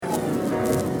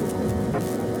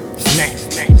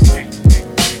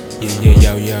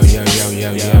yo, yo, yo,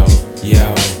 yo, yo, yo,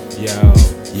 yo, yo,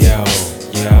 yo,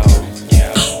 yo,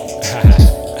 yo.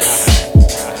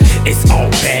 It's all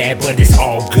bad, but it's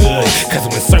all good. Cause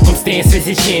when circumstances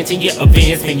is changing your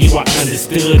advancement, you are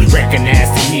understood. Recognize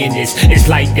the nearness. It's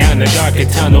like down the darker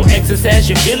tunnel. Exercise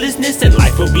your fearlessness and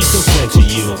life will be confronting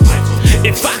you.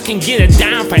 If I can get a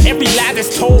dime for every lie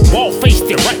that's told, wall faced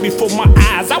it right before my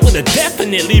eyes, I would've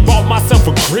definitely bought myself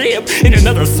a crib in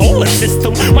another solar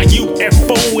system. My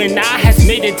UFO and I has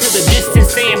made it to the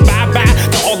distance, saying bye-bye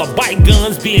to all the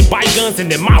bygones being bygones.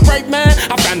 And in my right mind,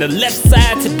 I found the left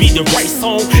side to be the right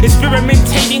song.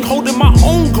 Experimentating, holding my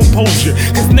own composure.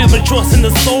 Cause never trusting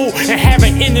the soul and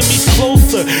having enemies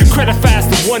closer gratifies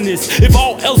the oneness. If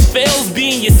all else fails,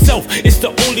 being yourself is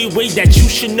the only way that you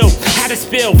should know how to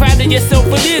spell. Finding yourself,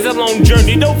 it is a long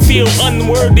journey. Don't feel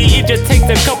unworthy, it just takes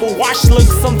a couple wash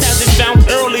looks. Sometimes it's found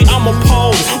early, I'm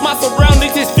appalled. My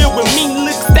surroundings is filled with mean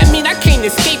looks. That mean I can't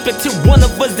escape it till one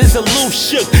of us is a little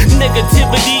shook.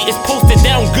 Negativity is posted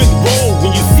down good road.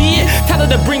 When you see it, tell her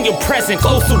to bring your present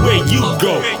closer where you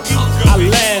go. I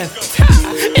laugh,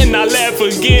 and I laugh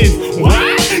again.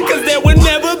 Why? Cause there would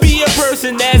never be a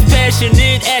person as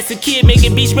passionate as a kid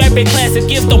making beats, rapping classic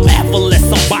gifts. Don't ever let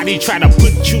somebody try to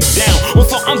put you down.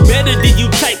 Also, I'm better than you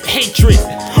type hatred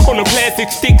on a plastic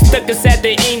stick stuck inside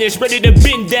the anus, ready to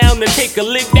bend down and take a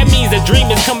lick. That means a dream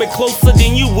is coming closer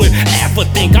than you would ever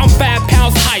think. I'm 5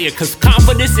 pounds higher, cause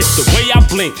confidence is the way I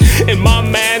blink. In my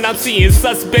mind, I'm seeing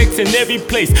suspects in every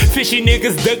place. Fishy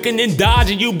niggas ducking and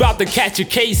dodging, you about to catch a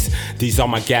case. These are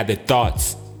my gathered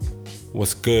thoughts.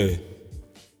 What's good?